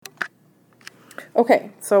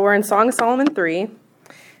Okay, so we're in Song of Solomon 3,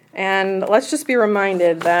 and let's just be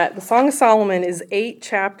reminded that the Song of Solomon is 8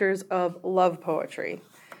 chapters of love poetry.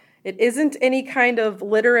 It isn't any kind of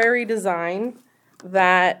literary design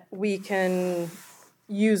that we can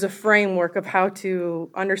use a framework of how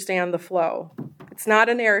to understand the flow. It's not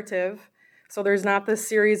a narrative, so there's not this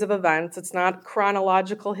series of events. It's not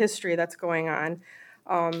chronological history that's going on.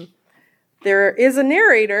 There is a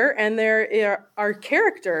narrator, and there are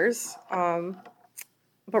characters,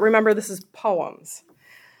 but remember, this is poems.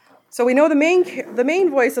 So we know the main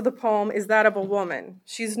voice of the poem is that of a woman.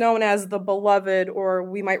 She's known as the beloved, or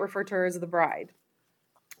we might refer to her as the bride.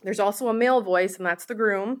 There's also a male voice, and that's the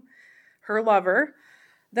groom, her lover.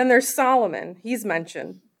 Then there's Solomon. He's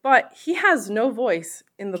mentioned, but he has no voice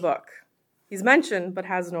in the book. He's mentioned, but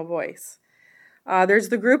has no voice. There's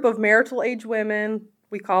the group of marital age women.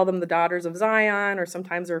 We call them the daughters of Zion, or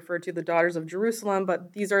sometimes they're referred to the daughters of Jerusalem,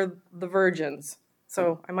 but these are the virgins.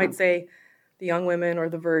 So I might say the young women or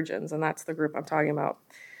the virgins, and that's the group I'm talking about.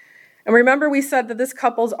 And remember, we said that this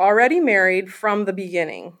couple's already married from the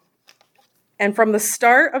beginning. And from the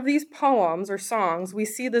start of these poems or songs, we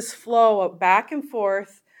see this flow of back and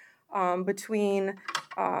forth between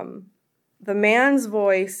the man's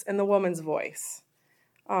voice and the woman's voice.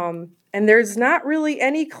 And there's not really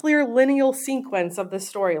any clear lineal sequence of the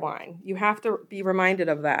storyline. You have to be reminded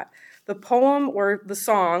of that. The poem or the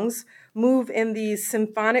songs move in these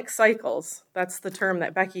symphonic cycles. That's the term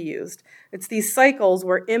that Becky used. It's these cycles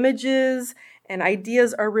where images and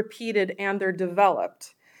ideas are repeated and they're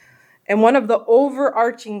developed. And one of the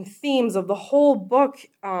overarching themes of the whole book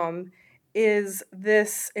is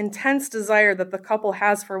this intense desire that the couple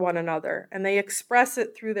has for one another. And they express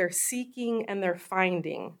it through their seeking and their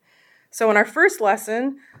finding. So in our first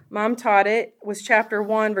lesson, Mom taught it, was chapter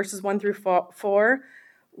 1, verses 1 through 4.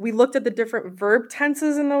 We looked at the different verb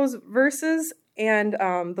tenses in those verses, and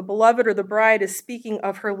the beloved or the bride is speaking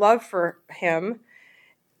of her love for him.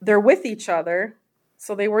 They're with each other,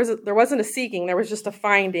 so there wasn't a seeking, there was just a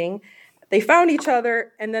finding. They found each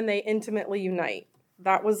other, and then they intimately unite.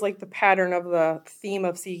 That was like the pattern of the theme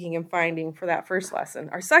of seeking and finding for that first lesson.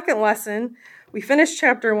 Our second lesson, we finished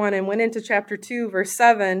chapter 1 and went into chapter 2, verse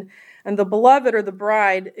 7, and the beloved or the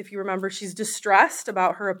bride, if you remember, she's distressed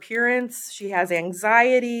about her appearance. She has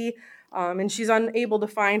anxiety, and she's unable to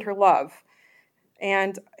find her love.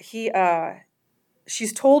 And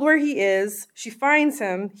she's told where he is. She finds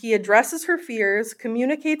him. He addresses her fears,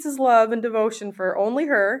 communicates his love and devotion for only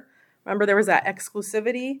her. Remember, there was that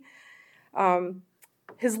exclusivity.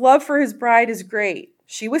 His love for his bride is great.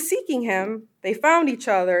 She was seeking him. They found each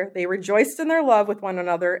other. They rejoiced in their love with one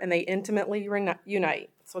another, and they intimately unite.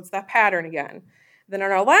 So it's that pattern again. Then in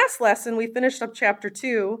our last lesson, we finished up chapter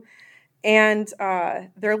 2, and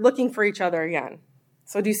they're looking for each other again.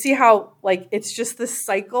 So do you see how, like, it's just this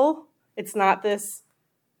cycle? It's not this,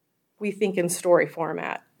 we think in story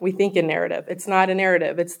format. We think in narrative. It's not a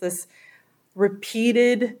narrative. It's this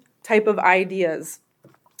repeated type of ideas.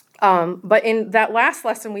 But in that last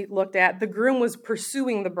lesson we looked at, the groom was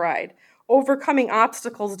pursuing the bride, overcoming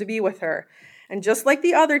obstacles to be with her. And just like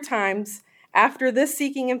the other times, after this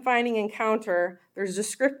seeking and finding encounter, there's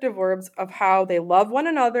descriptive verbs of how they love one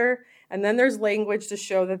another, and then there's language to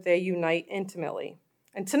show that they unite intimately.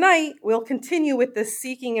 And tonight, we'll continue with this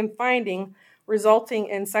seeking and finding, resulting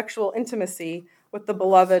in sexual intimacy with the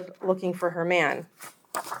beloved looking for her man.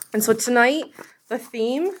 And so tonight, the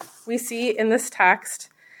theme we see in this text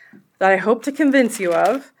that I hope to convince you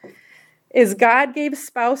of is God gave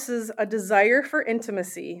spouses a desire for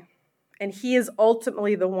intimacy, and he is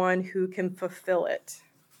ultimately the one who can fulfill it.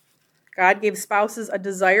 God gave spouses a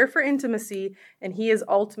desire for intimacy, and he is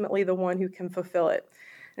ultimately the one who can fulfill it.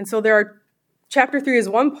 And so chapter 3 is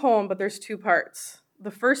one poem, but there's 2 parts.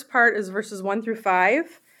 The first part is verses 1 through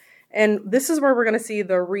 5, and this is where we're going to see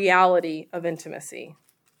the reality of intimacy.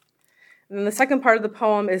 And then the second part of the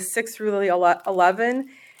poem is 6 through 11,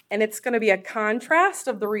 and it's going to be a contrast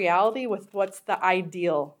of the reality with what's the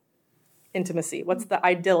ideal intimacy, what's the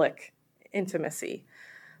idyllic intimacy.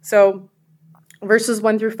 So verses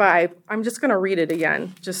 1 through 5, I'm just going to read it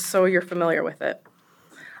again, just so you're familiar with it.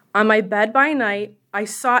 On my bed by night, I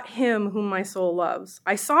sought him whom my soul loves.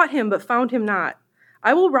 I sought him, but found him not.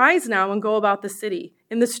 I will rise now and go about the city.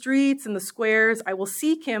 In the streets and the squares, I will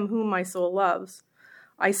seek him whom my soul loves.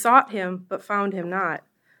 I sought him, but found him not.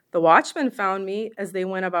 The watchmen found me as they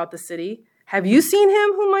went about the city. Have you seen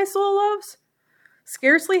him whom my soul loves?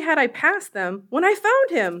 Scarcely had I passed them when I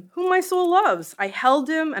found him whom my soul loves. I held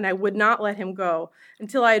him and I would not let him go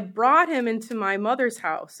until I had brought him into my mother's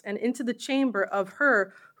house and into the chamber of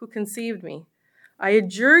her who conceived me. I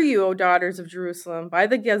adjure you, O daughters of Jerusalem, by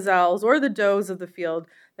the gazelles or the does of the field,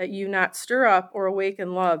 that you not stir up or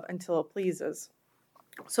awaken love until it pleases.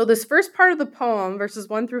 So this first part of the poem, verses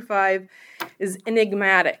 1 through 5, is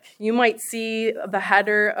enigmatic. You might see the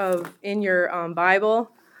header in your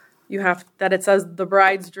Bible. That it says the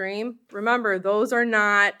bride's dream. Remember, those are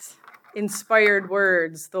not inspired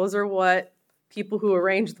words. Those are what people who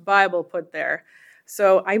arranged the Bible put there.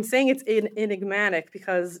 So I'm saying it's enigmatic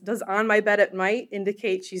because does on my bed at night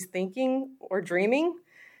indicate she's thinking or dreaming?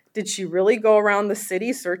 Did she really go around the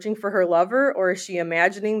city searching for her lover, or is she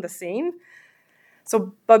imagining the scene?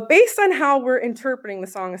 But based on how we're interpreting the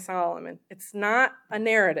Song of Solomon, it's not a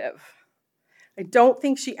narrative. I don't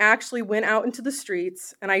think she actually went out into the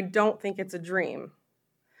streets, and I don't think it's a dream.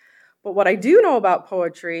 But what I do know about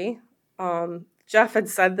poetry, Jeff had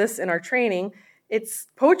said this in our training,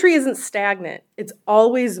 poetry isn't stagnant. It's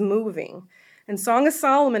always moving. And Song of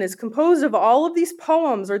Solomon is composed of all of these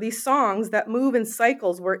poems or these songs that move in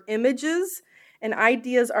cycles where images and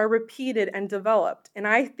ideas are repeated and developed. And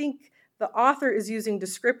I think the author is using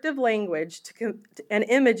descriptive language and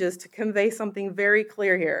images to convey something very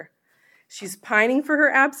clear here. She's pining for her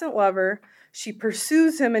absent lover. She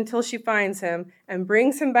pursues him until she finds him and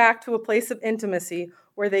brings him back to a place of intimacy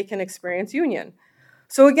where they can experience union.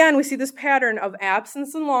 So again, we see this pattern of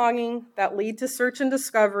absence and longing that lead to search and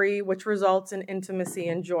discovery, which results in intimacy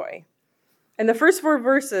and joy. In the first 4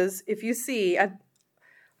 verses, if you see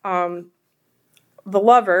the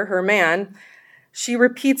lover, her man, she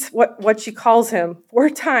repeats what she calls him 4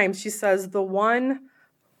 times. She says, the one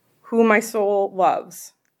whom my soul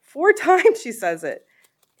loves. 4 times she says it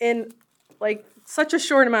in such a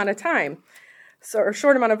short amount of time, or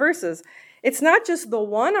short amount of verses. It's not just the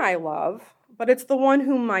one I love, but it's the one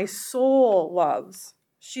whom my soul loves.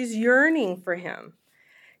 She's yearning for him.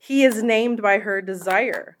 He is named by her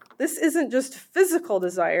desire. This isn't just physical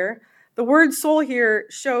desire. The word soul here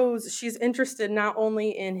shows she's interested not only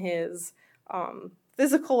in his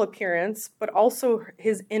physical appearance, but also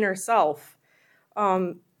his inner self.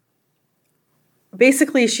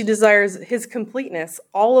 Basically, she desires his completeness,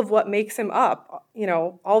 all of what makes him up,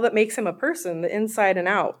 all that makes him a person, the inside and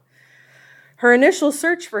out. Her initial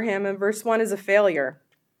search for him in verse 1 is a failure.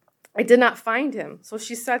 I did not find him, so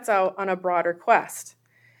she sets out on a broader quest.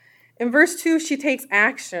 In verse 2, she takes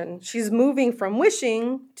action. She's moving from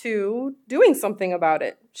wishing to doing something about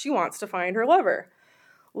it. She wants to find her lover.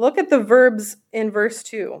 Look at the verbs in verse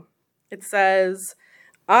 2. It says,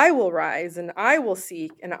 I will rise and I will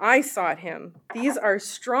seek and I sought him. These are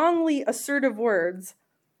strongly assertive words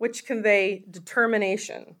which convey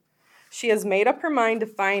determination. She has made up her mind to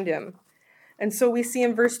find him. And so we see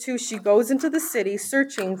in verse 2, she goes into the city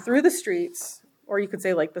searching through the streets, or you could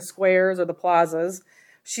say like the squares or the plazas.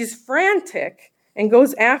 She's frantic and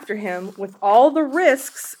goes after him with all the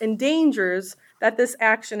risks and dangers that this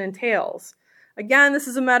action entails. Again, this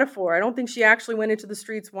is a metaphor. I don't think she actually went into the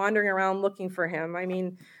streets wandering around looking for him. I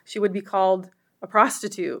mean, she would be called a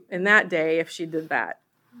prostitute in that day if she did that.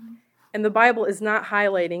 And the Bible is not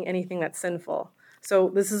highlighting anything that's sinful. So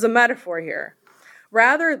this is a metaphor here.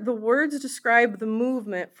 Rather, the words describe the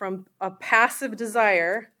movement from a passive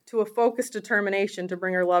desire to a focused determination to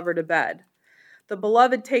bring her lover to bed. The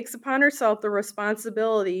beloved takes upon herself the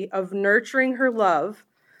responsibility of nurturing her love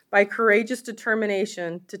by courageous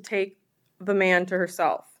determination to take the man to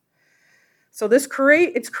herself. So it's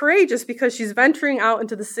courageous because she's venturing out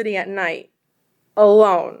into the city at night,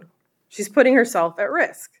 alone. She's putting herself at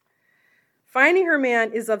risk. Finding her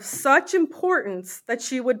man is of such importance that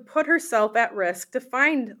she would put herself at risk to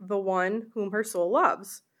find the one whom her soul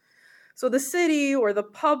loves. So the city or the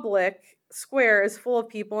public square is full of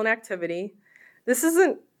people and activity. This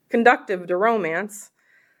isn't conducive to romance.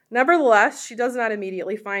 Nevertheless, she does not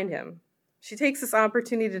immediately find him. She takes this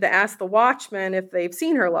opportunity to ask the watchmen if they've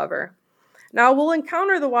seen her lover. Now, we'll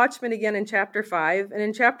encounter the watchmen again in chapter 5, and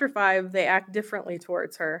in chapter 5, they act differently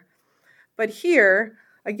towards her. But here,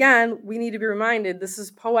 again, we need to be reminded this is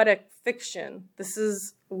poetic fiction. This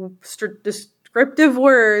is descriptive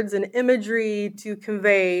words and imagery to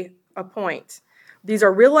convey a point. These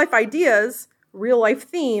are real-life ideas, real-life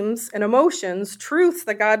themes and emotions, truths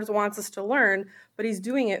that God wants us to learn, but he's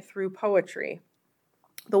doing it through poetry.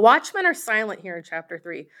 The watchmen are silent here in chapter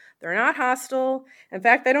 3. They're not hostile. In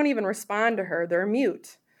fact, they don't even respond to her. They're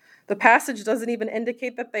mute. The passage doesn't even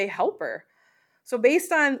indicate that they help her. So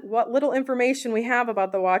based on what little information we have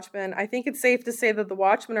about the watchmen, I think it's safe to say that the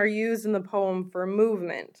watchmen are used in the poem for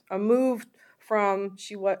movement. There's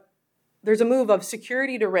a move of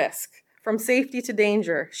security to risk, from safety to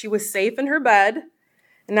danger. She was safe in her bed,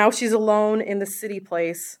 and now she's alone in the city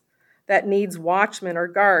place that needs watchmen or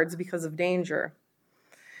guards because of danger.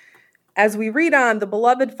 as we read on, the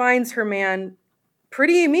beloved finds her man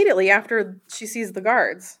pretty immediately after she sees the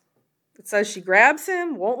guards. It says she grabs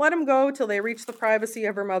him, won't let him go till they reach the privacy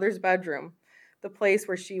of her mother's bedroom, the place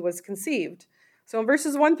where she was conceived. So in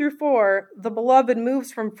verses 1 through 4, the beloved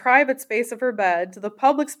moves from private space of her bed to the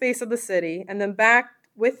public space of the city, and then back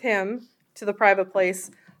with him to the private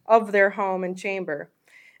place of their home and chamber.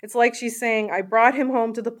 It's like she's saying, I brought him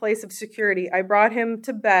home to the place of security. I brought him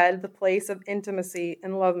to bed, the place of intimacy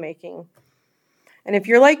and lovemaking. And if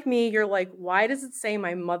you're like me, you're like, why does it say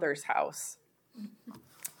my mother's house?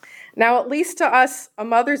 Now, at least to us, a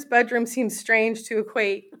mother's bedroom seems strange to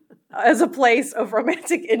equate as a place of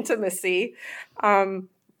romantic intimacy.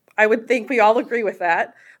 I would think we all agree with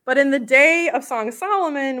that. But in the day of Song of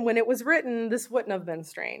Solomon, when it was written, this wouldn't have been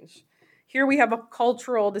strange. Here we have a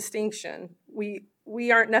cultural distinction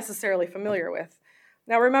we aren't necessarily familiar with.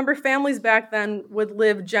 Now, remember, families back then would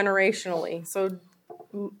live generationally. So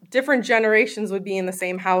different generations would be in the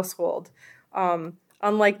same household.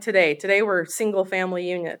 Unlike today. Today we're single family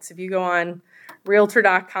units. If you go on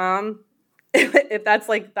realtor.com, if that's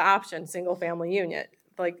like the option, single family unit,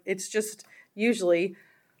 like it's just usually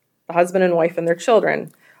the husband and wife and their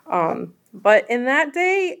children. But in that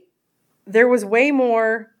day, there was way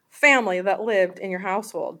more family that lived in your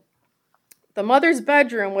household. The mother's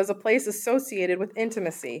bedroom was a place associated with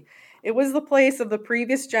intimacy. It was the place of the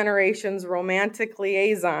previous generation's romantic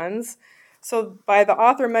liaisons. So by the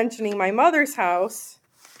author mentioning my mother's house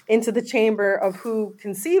into the chamber of who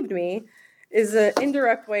conceived me is an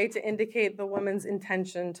indirect way to indicate the woman's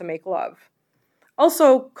intention to make love.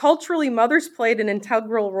 Also, culturally, mothers played an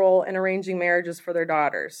integral role in arranging marriages for their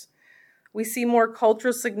daughters. We see more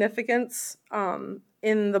cultural significance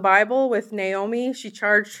in the Bible with Naomi. She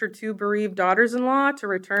charged her 2 bereaved daughters-in-law to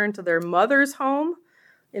return to their mother's home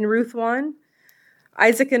in Ruth 1.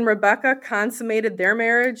 Isaac and Rebekah consummated their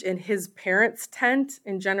marriage in his parents' tent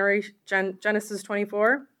in Genesis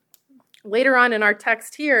 24. Later on in our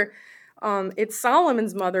text here, it's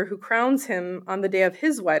Solomon's mother who crowns him on the day of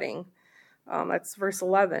his wedding. That's verse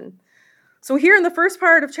 11. So here in the first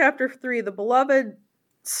part of chapter 3, the beloved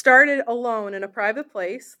started alone in a private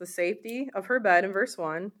place, the safety of her bed in verse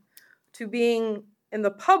 1, to being in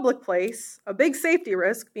the public place, a big safety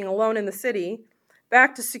risk, being alone in the city,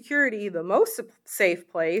 back to security, the most safe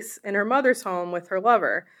place, in her mother's home with her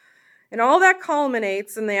lover. And all that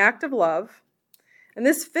culminates in the act of love. And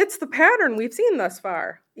this fits the pattern we've seen thus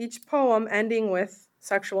far, each poem ending with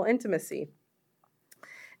sexual intimacy.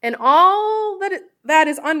 And all that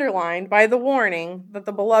is underlined by the warning that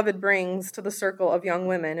the beloved brings to the circle of young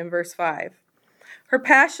women in verse 5. Her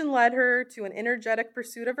passion led her to an energetic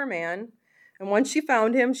pursuit of her man, and once she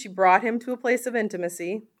found him, she brought him to a place of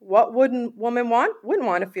intimacy. What wouldn't woman wouldn't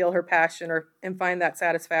want to feel her passion and find that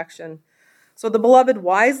satisfaction? So the beloved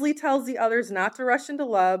wisely tells the others not to rush into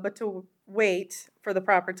love, but to wait for the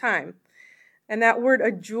proper time. And that word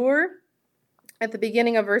adjure at the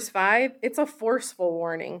beginning of verse 5, it's a forceful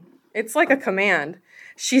warning. It's like a command.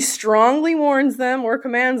 She strongly warns them or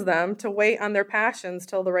commands them to wait on their passions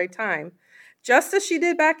till the right time, just as she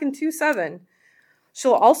did back in 2:7.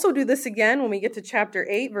 She'll also do this again when we get to chapter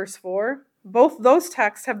 8, verse 4. Both those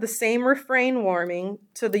texts have the same refrain warning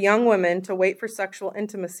to the young women to wait for sexual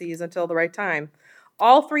intimacies until the right time.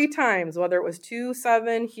 All 3 times, whether it was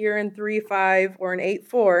 2:7, here in 3:5, or in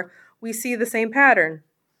 8:4, we see the same pattern.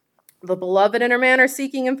 The beloved and her man are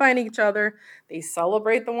seeking and finding each other. They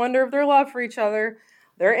celebrate the wonder of their love for each other.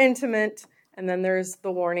 They're intimate. And then there's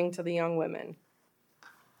the warning to the young women.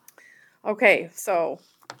 Okay, so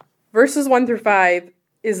verses 1 through 5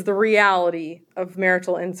 is the reality of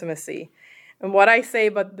marital intimacy. And what I say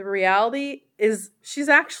about the reality is she's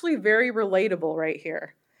actually very relatable right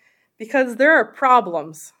here. Because there are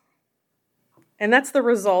problems. And that's the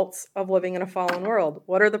results of living in a fallen world.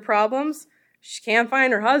 What are the problems? She can't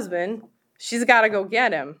find her husband. She's got to go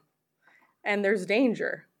get him. And there's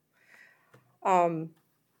danger. No,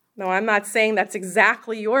 I'm not saying that's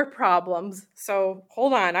exactly your problems. So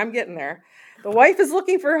hold on, I'm getting there. The wife is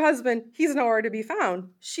looking for her husband. He's nowhere to be found.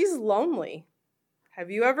 She's lonely.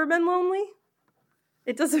 Have you ever been lonely?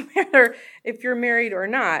 It doesn't matter if you're married or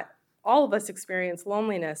not. All of us experience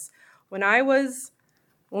loneliness. When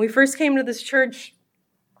we first came to this church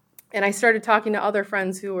and I started talking to other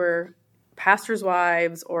friends who were pastors'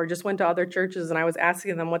 wives or just went to other churches and I was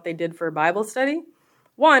asking them what they did for Bible study.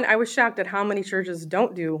 One, I was shocked at how many churches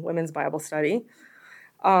don't do women's Bible study.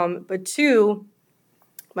 But 2,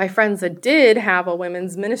 my friends that did have a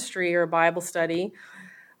women's ministry or Bible study,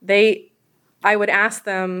 I would ask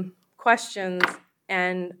them questions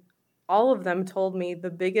and all of them told me the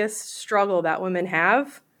biggest struggle that women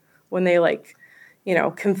have when they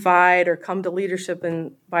confide or come to leadership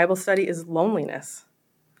in Bible study is loneliness.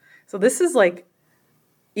 So this is like,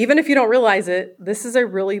 even if you don't realize it, this is a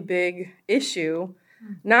really big issue,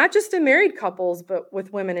 not just in married couples, but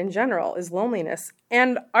with women in general, is loneliness.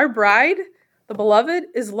 And our bride, the beloved,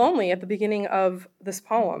 is lonely at the beginning of this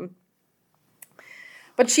poem.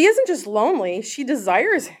 But she isn't just lonely, she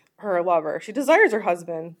desires her lover. She desires her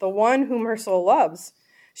husband, the one whom her soul loves.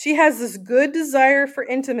 She has this good desire for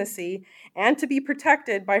intimacy and to be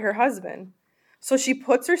protected by her husband. So she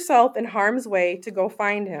puts herself in harm's way to go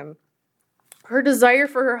find him. Her desire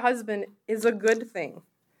for her husband is a good thing.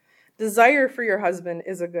 Desire for your husband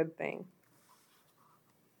is a good thing.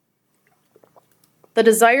 The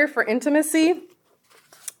desire for intimacy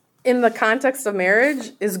in the context of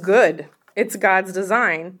marriage is good. It's God's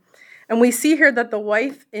design. And we see here that the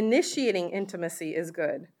wife initiating intimacy is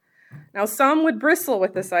good. Now, some would bristle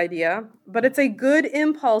with this idea, but it's a good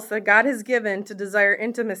impulse that God has given to desire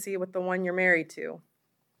intimacy with the one you're married to.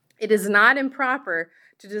 It is not improper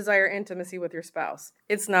to desire intimacy with your spouse.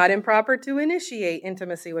 It's not improper to initiate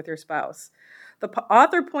intimacy with your spouse. The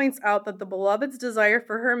author points out that the beloved's desire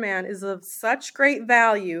for her man is of such great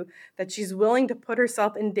value that she's willing to put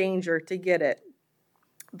herself in danger to get it.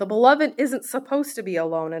 The beloved isn't supposed to be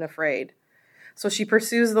alone and afraid, so she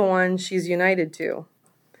pursues the one she's united to.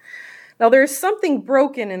 Now, there's something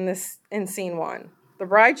broken in scene 1. The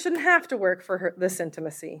bride shouldn't have to work for this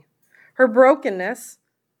intimacy. Her brokenness,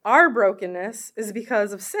 our brokenness, is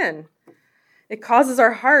because of sin. It causes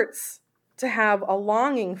our hearts to have a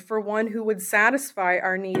longing for one who would satisfy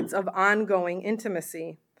our needs of ongoing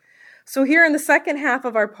intimacy. So here in the second half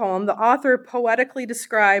of our poem, the author poetically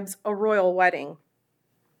describes a royal wedding.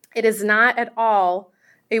 It is not at all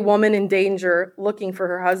a woman in danger looking for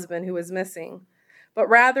her husband who is missing, but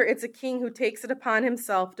rather it's a king who takes it upon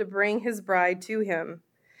himself to bring his bride to him.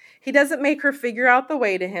 He doesn't make her figure out the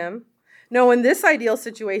way to him. No, in this ideal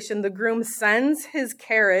situation, the groom sends his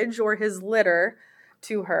carriage or his litter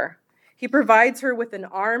to her. He provides her with an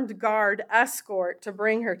armed guard escort to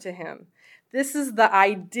bring her to him. This is the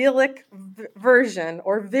idyllic version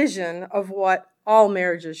or vision of what all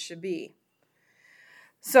marriages should be.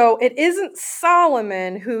 So it isn't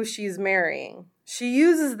Solomon who she's marrying. She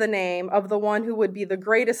uses the name of the one who would be the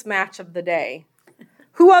greatest match of the day.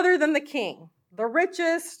 Who other than the king, the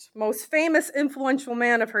richest, most famous, influential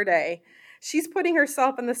man of her day? She's putting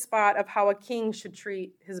herself in the spot of how a king should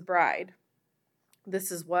treat his bride.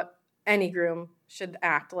 This is what any groom should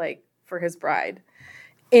act like for his bride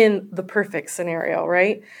in the perfect scenario,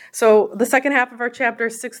 right? So the second half of our chapter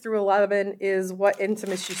 6 through 11 is what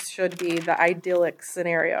intimacy should be, the idyllic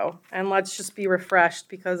scenario. And let's just be refreshed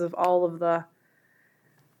because of all of the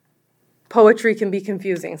poetry can be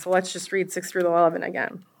confusing. So let's just read 6 through 11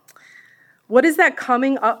 again. What is that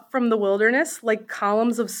coming up from the wilderness like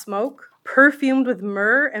columns of smoke, perfumed with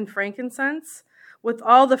myrrh and frankincense, with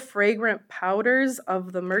all the fragrant powders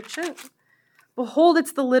of the merchant? Behold,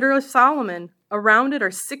 it's the litter of Solomon. Around it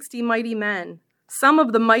are 60 mighty men, some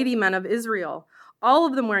of the mighty men of Israel, all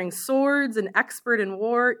of them wearing swords and expert in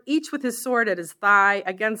war, each with his sword at his thigh,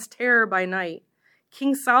 against terror by night.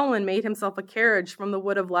 King Solomon made himself a carriage from the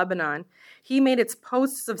wood of Lebanon. He made its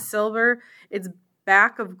posts of silver, its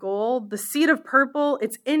back of gold, the seat of purple,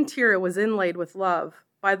 its interior was inlaid with love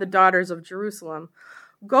by the daughters of Jerusalem.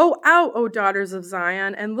 Go out, O daughters of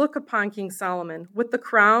Zion, and look upon King Solomon, with the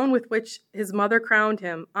crown with which his mother crowned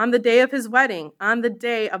him, on the day of his wedding, on the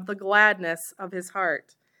day of the gladness of his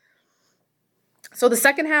heart. So the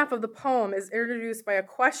second half of the poem is introduced by a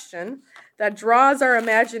question that draws our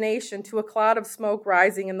imagination to a cloud of smoke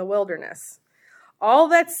rising in the wilderness. All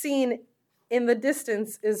that's seen in the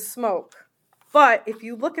distance is smoke. But if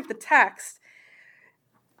you look at the text,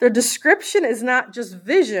 the description is not just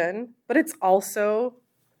vision, but it's also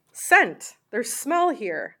scent. There's smell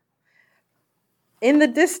here. In the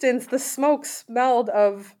distance, the smoke smelled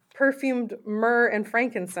of perfumed myrrh and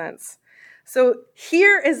frankincense. So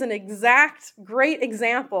here is an exact, great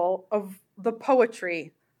example of the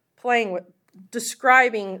poetry playing with,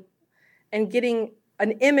 describing and getting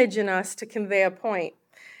an image in us to convey a point.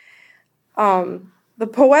 The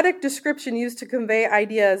poetic description used to convey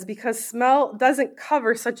ideas because smell doesn't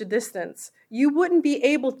cover such a distance. You wouldn't be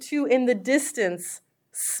able to, in the distance,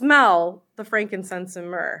 smell the frankincense and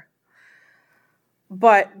myrrh.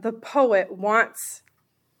 But the poet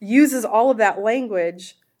uses all of that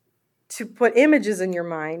language to put images in your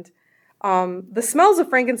mind. The smells of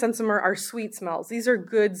frankincense and myrrh are sweet smells. These are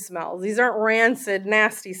good smells. These aren't rancid,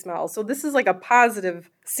 nasty smells. So this is like a positive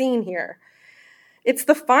scene here. It's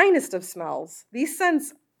the finest of smells. These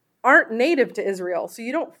scents aren't native to Israel. So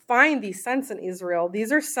you don't find these scents in Israel.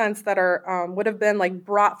 These are scents that are would have been like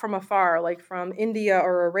brought from afar, like from India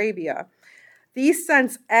or Arabia. These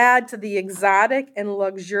scents add to the exotic and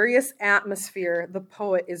luxurious atmosphere the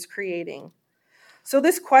poet is creating. So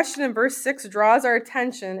this question in verse 6 draws our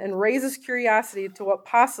attention and raises curiosity to what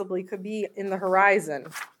possibly could be in the horizon.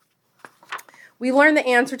 We learn the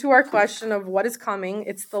answer to our question of what is coming.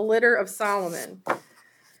 It's the litter of Solomon.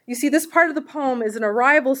 You see, this part of the poem is an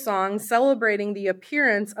arrival song celebrating the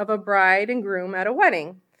appearance of a bride and groom at a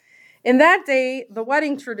wedding. In that day, the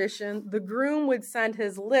wedding tradition, the groom would send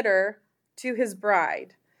his litter to his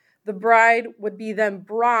bride. The bride would be then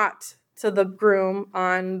brought to the groom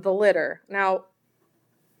on the litter. Now,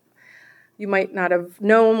 you might not have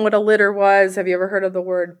known what a litter was. Have you ever heard of the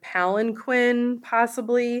word palanquin,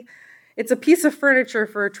 possibly? It's a piece of furniture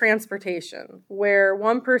for transportation where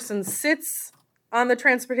one person sits on the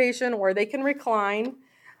transportation or they can recline.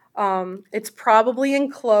 It's probably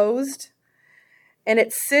enclosed, and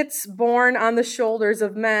it sits borne on the shoulders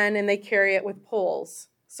of men, and they carry it with poles.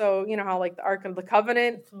 So, you know how like the Ark of the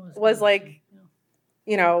Covenant was like,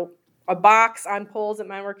 you know, a box on poles that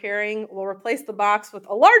men were carrying. We'll replace the box with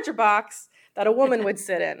a larger box that a woman would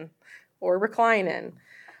sit in or recline in.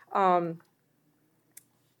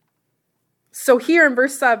 So here in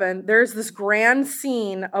verse 7, there's this grand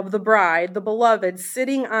scene of the bride, the beloved,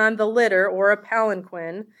 sitting on the litter or a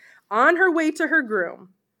palanquin on her way to her groom.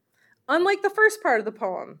 Unlike the first part of the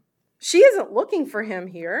poem, she isn't looking for him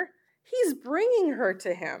here. He's bringing her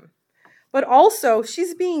to him. But also,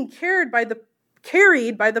 she's being carried by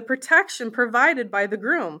the protection provided by the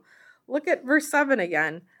groom. Look at verse 7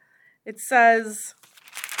 again. It says,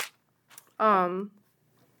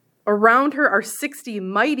 around her are 60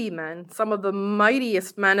 mighty men, some of the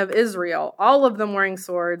mightiest men of Israel, all of them wearing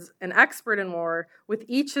swords, and expert in war, with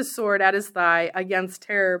each his sword at his thigh against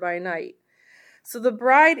terror by night. So the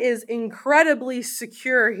bride is incredibly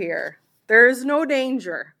secure here. There is no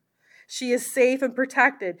danger. She is safe and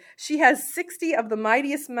protected. She has 60 of the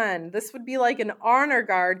mightiest men. This would be like an honor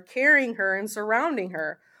guard carrying her and surrounding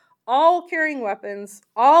her, all carrying weapons,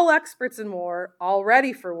 all experts in war, all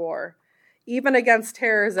ready for war, even against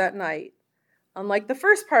terrors at night. Unlike the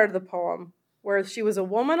first part of the poem, where she was a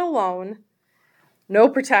woman alone, no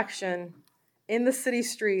protection, in the city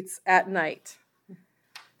streets at night.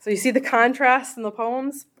 So you see the contrast in the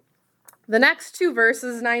poems? The next two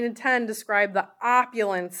verses, 9 and 10, describe the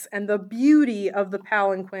opulence and the beauty of the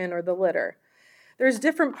palanquin or the litter. There's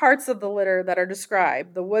different parts of the litter that are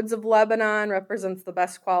described. The woods of Lebanon represents the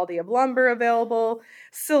best quality of lumber available,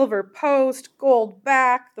 silver post, gold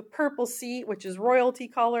back, the purple seat, which is royalty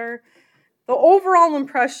color. The overall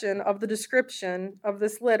impression of the description of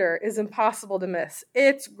this litter is impossible to miss.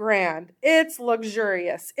 It's grand. It's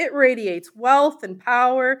luxurious. It radiates wealth and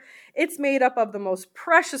power. It's made up of the most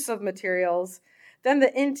precious of materials. Then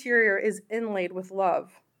the interior is inlaid with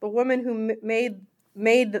love. The women who made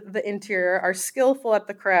the interior are skillful at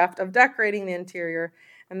the craft of decorating the interior,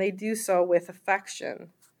 and they do so with affection.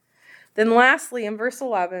 Then lastly, in verse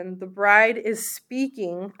 11, the bride is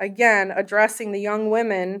speaking, again, addressing the young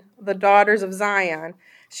women, the daughters of Zion.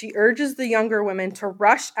 She urges the younger women to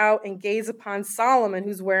rush out and gaze upon Solomon,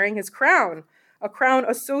 who's wearing his crown, a crown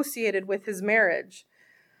associated with his marriage.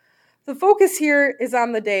 The focus here is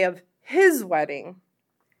on the day of his wedding.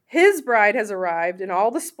 His bride has arrived in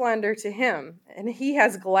all the splendor to him, and he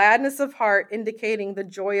has gladness of heart, indicating the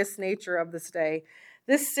joyous nature of this day.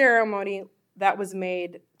 This ceremony that was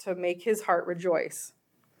made to make his heart rejoice.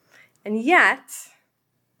 And yet,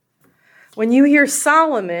 when you hear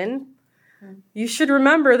Solomon, you should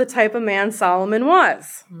remember the type of man Solomon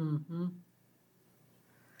was. Mm-hmm.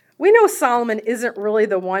 We know Solomon isn't really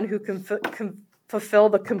the one who can fulfill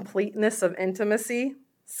the completeness of intimacy.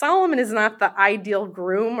 Solomon is not the ideal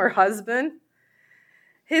groom or husband.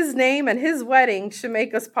 His name and his wedding should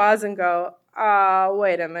make us pause and go,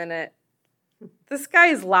 wait a minute. This guy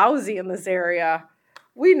is lousy in this area.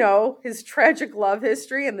 We know his tragic love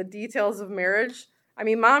history and the details of marriage. I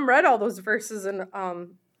mean, Mom read all those verses in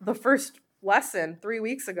the first lesson 3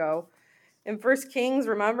 weeks ago. In 1 Kings,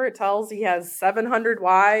 remember, it tells he has 700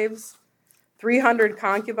 wives, 300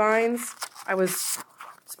 concubines. I was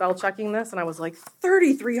spell checking this, and I was like,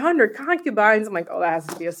 3,300 concubines. I'm like, oh, that has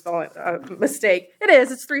to be a spelling mistake. It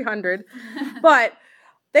is. It's 300. But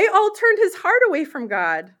they all turned his heart away from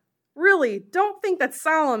God. Really, don't think that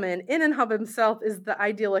Solomon, in and of himself, is the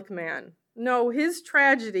idyllic man. No, his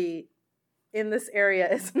tragedy in this area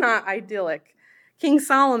is not idyllic. King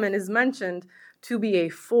Solomon is mentioned to be a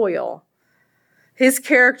foil. His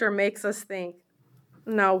character makes us think,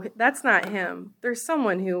 no, that's not him. There's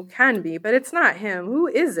someone who can be, but it's not him. Who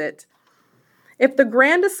is it? If the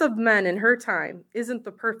grandest of men in her time isn't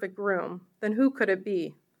the perfect groom, then who could it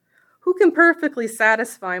be? Who can perfectly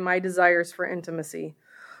satisfy my desires for intimacy?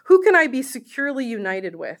 Who can I be securely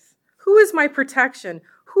united with? Who is my protection?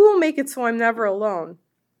 Who will make it so I'm never alone?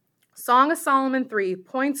 Song of Solomon 3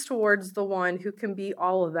 points towards the one who can be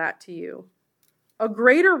all of that to you. A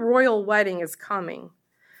greater royal wedding is coming.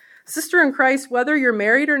 Sister in Christ, whether you're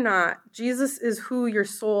married or not, Jesus is who your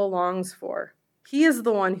soul longs for. He is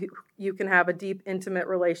the one who you can have a deep, intimate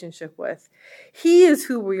relationship with. He is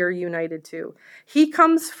who we are united to. He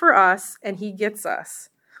comes for us and he gets us.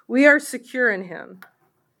 We are secure in him.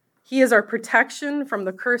 He is our protection from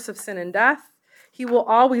the curse of sin and death. He will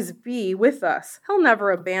always be with us. He'll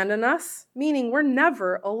never abandon us, meaning we're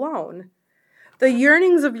never alone. The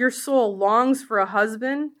yearnings of your soul longs for a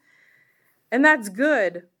husband, and that's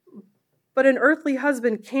good, but an earthly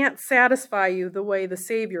husband can't satisfy you the way the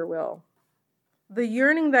Savior will. The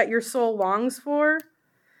yearning that your soul longs for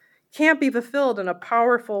can't be fulfilled in a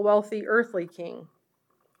powerful, wealthy, earthly king.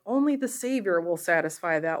 Only the Savior will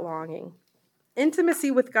satisfy that longing.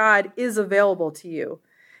 Intimacy with God is available to you.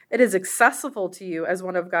 It is accessible to you as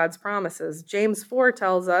one of God's promises. James 4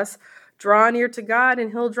 tells us, draw near to God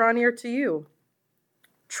and he'll draw near to you.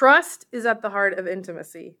 Trust is at the heart of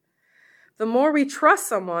intimacy. The more we trust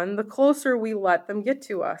someone, the closer we let them get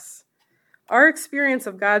to us. Our experience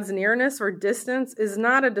of God's nearness or distance is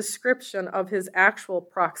not a description of his actual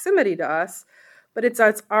proximity to us, but it's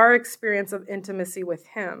our experience of intimacy with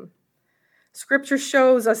him. Scripture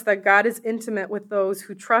shows us that God is intimate with those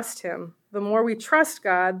who trust him. The more we trust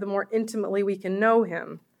God, the more intimately we can know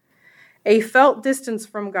him. A felt distance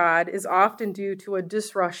from God is often due to a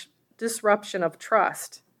disruption of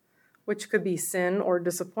trust, which could be sin or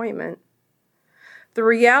disappointment. The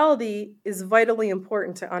reality is vitally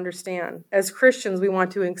important to understand. As Christians, we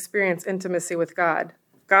want to experience intimacy with God.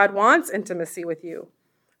 God wants intimacy with you.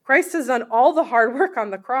 Christ has done all the hard work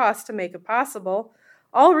on the cross to make it possible.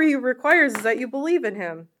 All he requires is that you believe in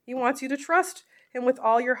him. He wants you to trust him with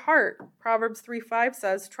all your heart. Proverbs 3:5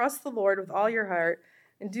 says, trust the Lord with all your heart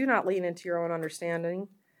and do not lean into your own understanding.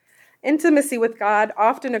 Intimacy with God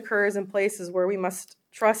often occurs in places where we must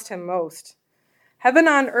trust him most. Heaven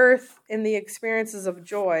on earth in the experiences of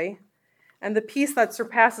joy and the peace that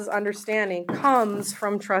surpasses understanding comes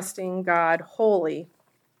from trusting God wholly.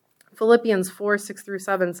 Philippians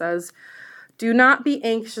 4:6-7 says, do not be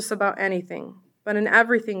anxious about anything, but in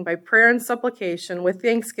everything by prayer and supplication with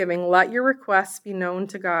thanksgiving let your requests be known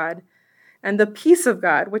to God, and the peace of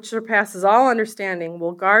God, which surpasses all understanding,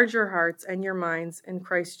 will guard your hearts and your minds in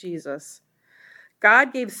Christ Jesus.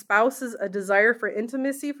 God gave spouses a desire for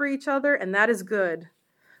intimacy for each other, and that is good.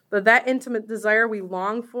 But that intimate desire we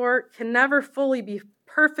long for can never fully be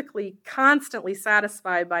perfectly, constantly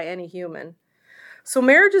satisfied by any human. So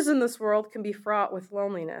marriages in this world can be fraught with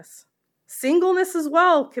loneliness. Singleness as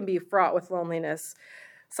well can be fraught with loneliness.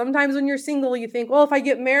 Sometimes when you're single, you think, well, if I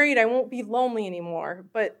get married, I won't be lonely anymore.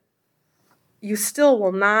 But you still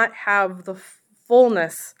will not have the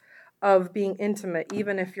fullness of being intimate,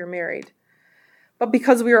 even if you're married. But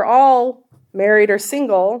because we are all married or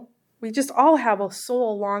single, we just all have a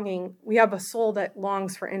soul longing. We have a soul that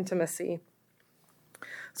longs for intimacy.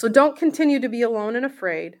 So don't continue to be alone and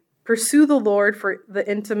afraid. Pursue the Lord for the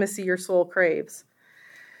intimacy your soul craves.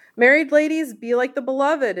 Married ladies, be like the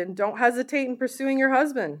beloved and don't hesitate in pursuing your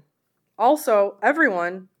husband. Also,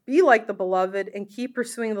 everyone, be like the beloved and keep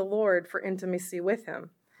pursuing the Lord for intimacy with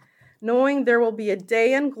him, knowing there will be a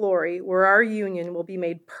day in glory where our union will be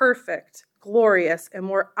made perfect, glorious, and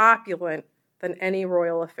more opulent than any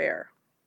royal affair.